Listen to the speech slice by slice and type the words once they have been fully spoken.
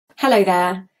Hello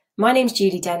there, my name's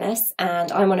Julie Dennis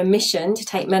and I'm on a mission to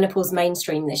take menopause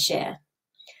mainstream this year.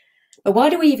 But why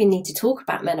do we even need to talk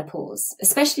about menopause,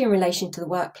 especially in relation to the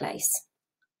workplace?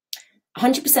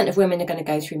 100% of women are going to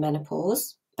go through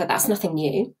menopause, but that's nothing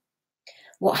new.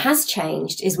 What has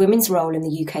changed is women's role in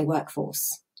the UK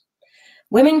workforce.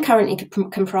 Women currently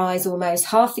comprise almost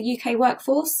half the UK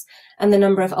workforce, and the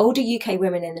number of older UK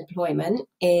women in employment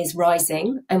is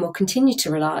rising and will continue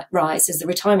to rise as the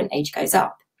retirement age goes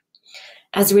up.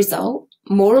 As a result,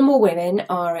 more and more women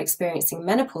are experiencing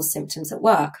menopause symptoms at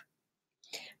work.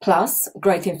 Plus,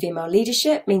 growth in female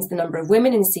leadership means the number of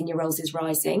women in senior roles is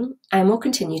rising and will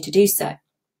continue to do so.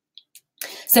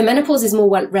 So menopause is more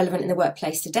relevant in the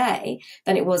workplace today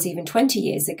than it was even 20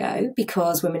 years ago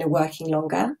because women are working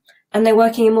longer and they're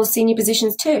working in more senior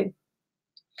positions too.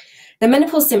 The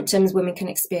menopause symptoms women can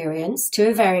experience to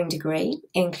a varying degree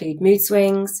include mood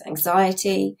swings,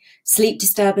 anxiety, sleep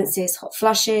disturbances, hot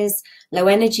flushes, low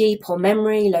energy, poor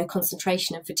memory, low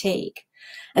concentration and fatigue.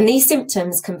 And these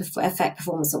symptoms can affect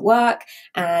performance at work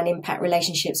and impact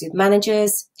relationships with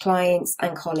managers, clients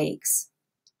and colleagues.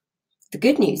 The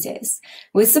good news is,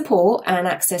 with support and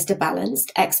access to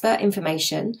balanced, expert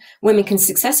information, women can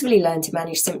successfully learn to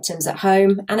manage symptoms at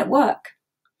home and at work.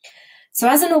 So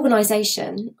as an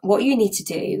organisation, what you need to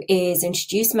do is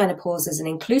introduce menopause as an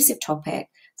inclusive topic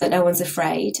that no one's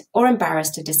afraid or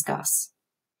embarrassed to discuss.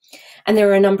 And there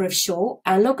are a number of short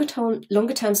and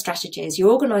longer term strategies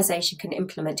your organisation can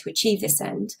implement to achieve this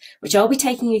end, which I'll be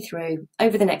taking you through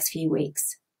over the next few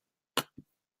weeks.